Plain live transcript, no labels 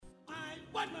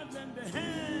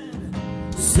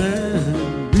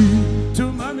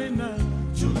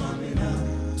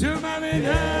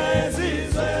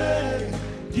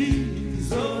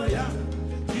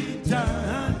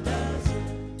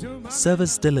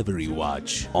Service Delivery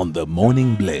Watch on the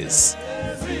Morning Bliss.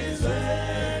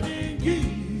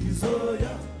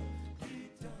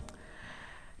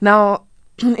 Now,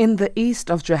 in the east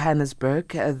of Johannesburg,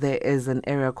 there is an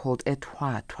area called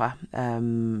Etwatwa,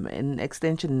 in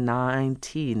extension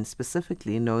 19,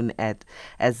 specifically known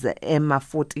as the Emma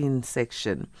 14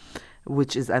 section,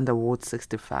 which is under Ward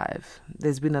 65.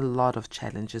 There's been a lot of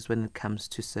challenges when it comes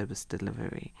to service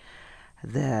delivery.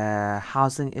 The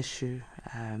housing issue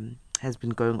has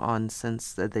been going on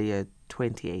since the year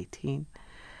 2018.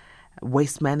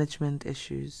 Waste management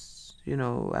issues,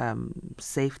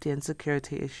 safety and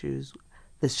security issues.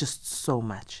 There's just so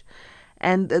much.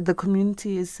 And the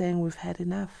community is saying we've had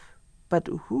enough. But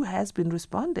who has been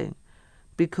responding?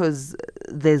 Because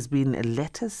there's been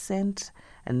letters sent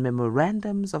and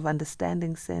memorandums of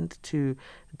understanding sent to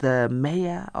the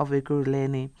mayor of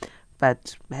Ekurhuleni,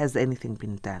 but has anything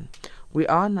been done? We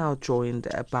are now joined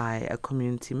by a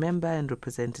community member and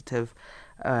representative,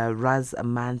 Raz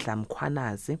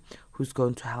Mandla, who's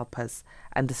going to help us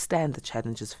understand the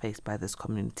challenges faced by this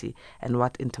community and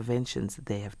what interventions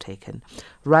they have taken.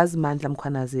 Raz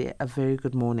Mandla, a very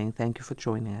good morning. Thank you for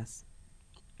joining us.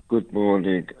 Good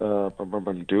morning, Papa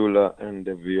Mandula and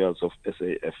the viewers of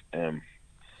SAFM.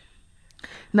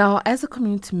 Now, as a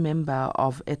community member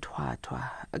of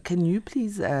Etwatwa, can you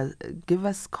please give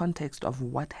us context of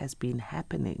what has been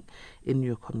happening in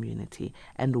your community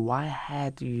and why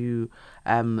had you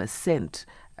sent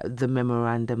the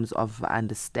memorandums of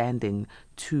understanding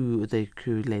to the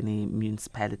Ekurhuleni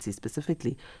municipality,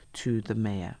 specifically to the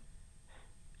mayor?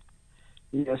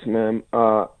 Yes, ma'am.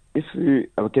 If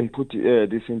I can put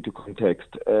this into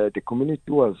context, the community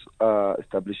was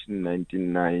established in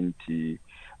 1990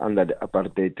 under the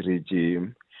apartheid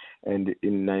regime, and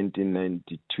in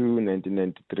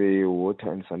 1992-1993,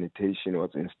 water and sanitation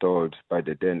was installed by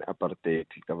the then apartheid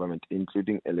government,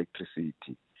 including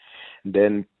electricity.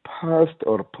 Then post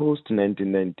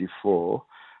 1994,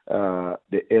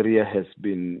 the area has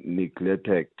been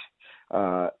neglected,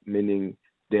 meaning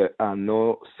there are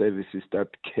no services that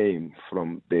came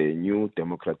from the new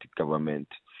democratic government.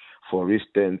 For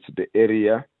instance, the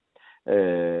area,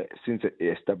 since the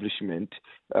establishment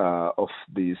of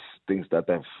these things that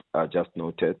I've just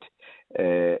noted,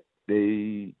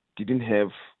 they didn't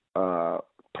have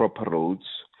proper roads,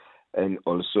 and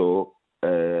also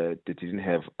they didn't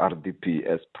have RDP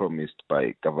as promised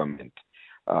by government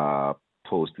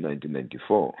post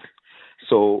 1994.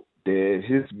 So there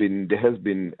has been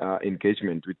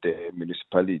engagement with the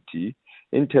municipality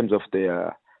in terms of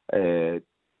their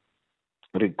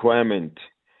requirement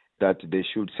that they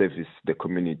should service the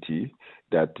community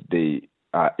that they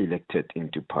are elected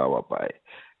into power by.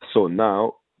 So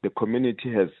now the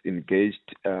community has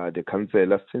engaged the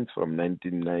councillor since from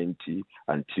 1990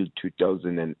 until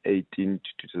 2018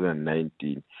 to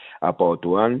 2019 about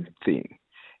one thing: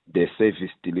 the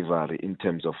service delivery in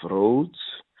terms of roads,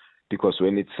 because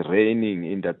when it's raining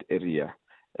in that area,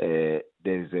 there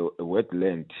is a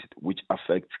wetland which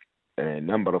affects a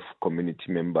number of community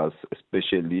members,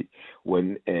 especially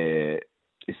when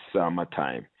it's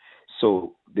summertime.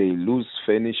 So they lose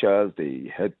furnitures.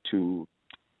 They had to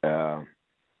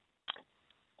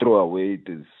throw away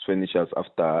these furnitures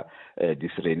after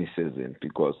this rainy season,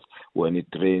 because when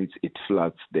it rains, it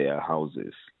floods their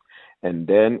houses. And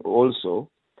then also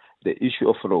the issue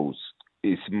of roads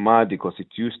is mud, because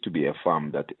it used to be a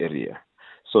farm, that area.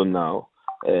 So now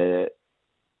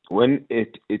when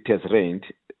it has rained,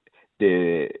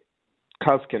 the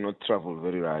cars cannot travel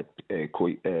very right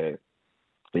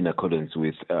in accordance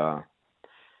with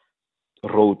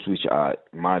roads which are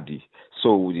muddy.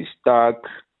 So we stuck,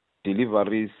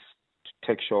 deliveries,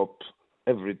 tech shops,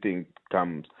 everything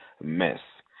becomes a mess.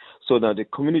 So now the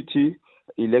community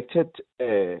elected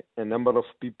a number of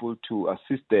people to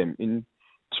assist them in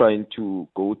trying to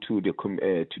go to the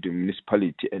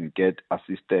municipality and get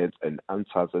assistance and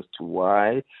answers as to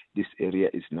why this area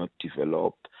is not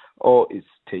developed or is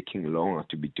taking longer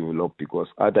to be developed, because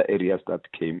other areas that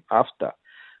came after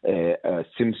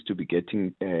seems to be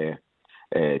getting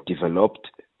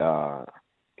developed,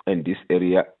 and this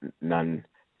area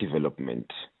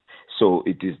non-development. So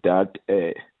it is that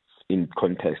in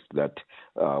context that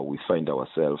we find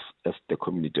ourselves as the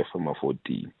community of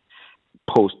Mafoti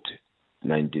post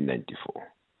 1994.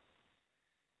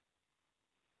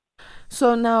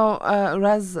 So now,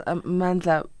 Raz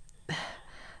Mandla,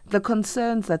 the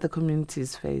concerns that the community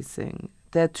is facing,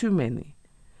 there are too many.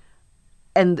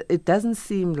 And it doesn't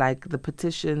seem like the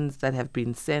petitions that have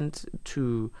been sent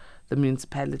to the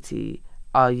municipality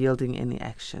are yielding any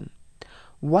action.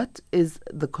 What is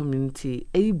the community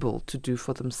able to do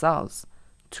for themselves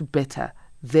to better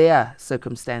their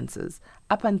circumstances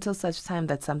up until such time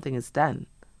that something is done?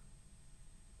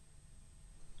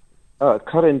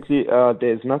 Currently,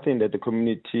 there's nothing that the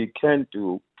community can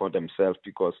do for themselves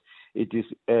because it is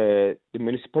the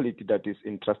municipality that is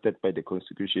entrusted by the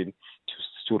Constitution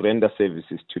to render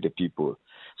services to the people.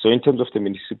 So in terms of the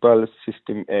Municipal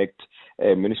System Act,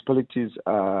 municipalities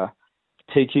are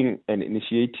taking an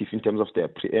initiative in terms of their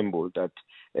preamble that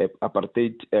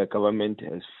apartheid government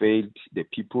has failed the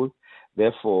people.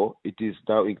 Therefore, it is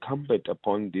now incumbent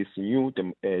upon this new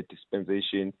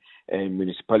dispensation, and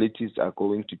municipalities are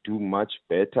going to do much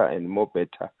better and more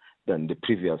better than the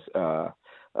previous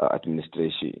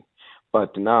administration.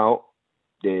 But now,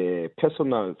 the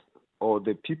personnel or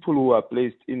the people who are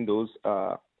placed in those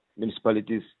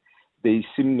municipalities, they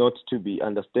seem not to be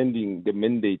understanding the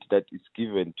mandate that is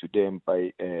given to them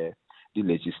by the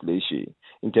legislation.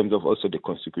 In terms of also the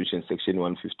Constitution, Section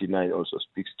 159 also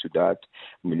speaks to that.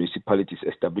 Municipalities,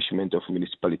 establishment of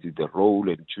municipalities, the role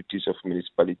and duties of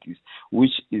municipalities,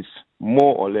 which is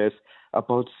more or less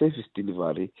about service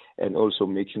delivery and also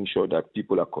making sure that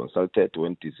people are consulted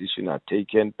when decisions are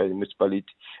taken by the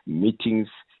municipality, meetings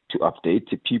to update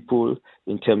the people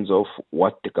in terms of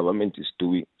what the government is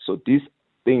doing. So these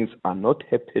things are not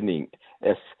happening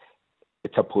as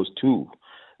it's supposed to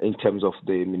in terms of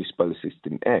the Municipal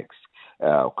System Acts.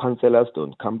 Councillors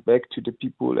don't come back to the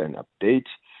people and update.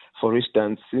 For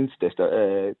instance, since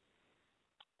the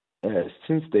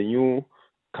new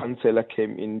councillor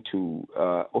came into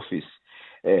office,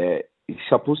 he's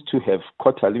supposed to have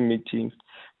quarterly meetings,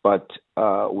 but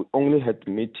we only had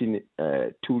meeting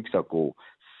 2 weeks ago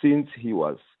since he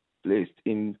was placed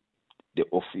in the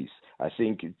office. I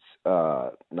think it's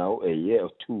now a year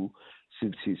or two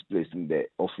since he's placed in the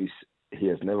office. He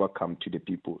has never come to the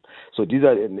people. So these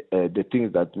are the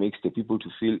things that makes the people to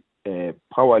feel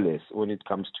powerless when it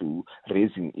comes to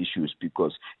raising issues,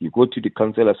 because you go to the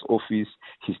councillor's office,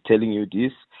 he's telling you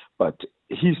this, but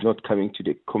he's not coming to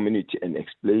the community and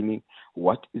explaining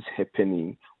what is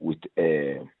happening with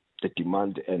the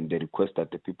demand and the request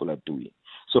that the people are doing.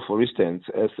 So, for instance,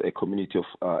 as a community of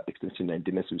Extension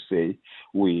 19, as we say,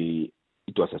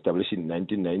 it was established in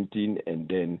 1919, and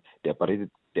then the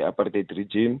apartheid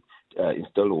regime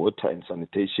installed water and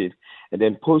sanitation, and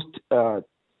then post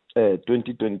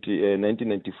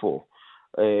 1994,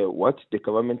 what the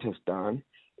government has done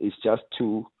is just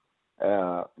to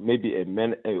maybe a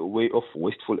way of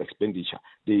wasteful expenditure.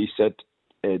 They said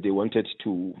they wanted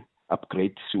to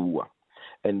upgrade sewer,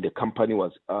 and the company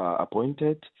was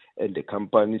appointed, and the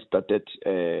company started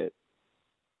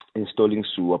installing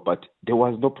sewer, but there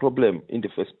was no problem in the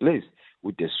first place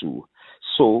with the sewer.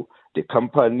 So the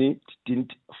company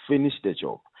didn't finish the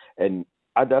job, and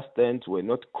other stands were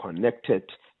not connected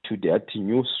to that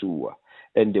new sewer,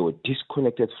 and they were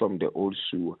disconnected from the old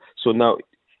sewer. So now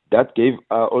that gave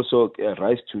also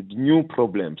rise to new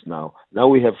problems. Now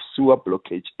we have sewer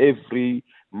blockage every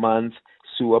month,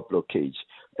 sewer blockage,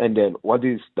 and then what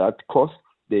is that cost?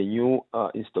 The new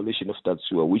installation of that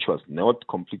sewer, which was not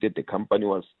completed. The company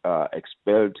was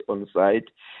expelled on site,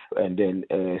 and then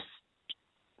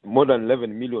more than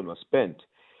 11 million was spent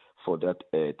for that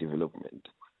development.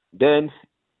 Then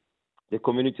the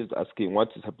community is asking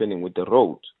what is happening with the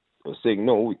road. They're saying,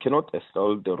 no, we cannot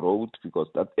install the road because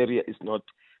that area is not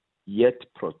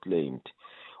yet proclaimed.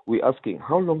 We're asking,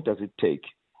 how long does it take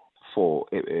for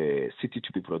a city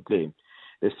to be proclaimed?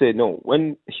 They say, no,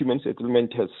 when Human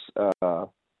Settlement has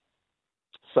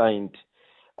signed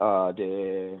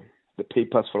the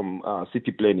papers from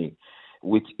city planning,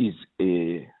 which is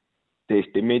they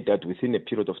estimate that within a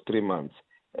period of 3 months,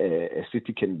 a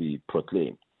city can be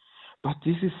proclaimed. But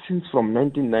this is since from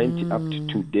 1990 up to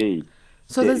today.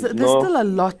 So there's still a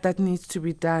lot that needs to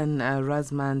be done,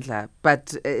 Ras Mandla,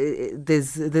 but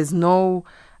there's no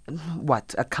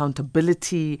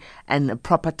accountability and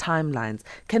proper timelines.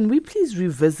 Can we please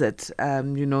revisit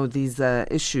these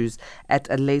issues at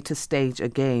a later stage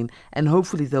again, and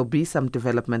hopefully there'll be some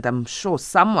development. I'm sure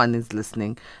someone is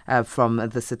listening from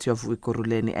the city of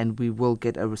Ekurhuleni, and we will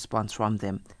get a response from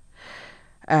them.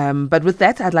 But with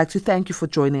that, I'd like to thank you for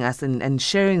joining us and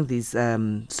sharing these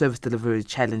service delivery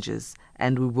challenges,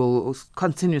 and we will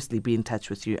continuously be in touch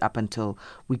with you up until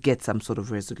we get some sort of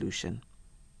resolution.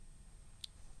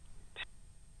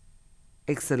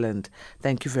 Excellent.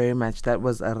 Thank you very much. That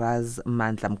was Ras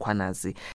Mandla Mkhwanazi.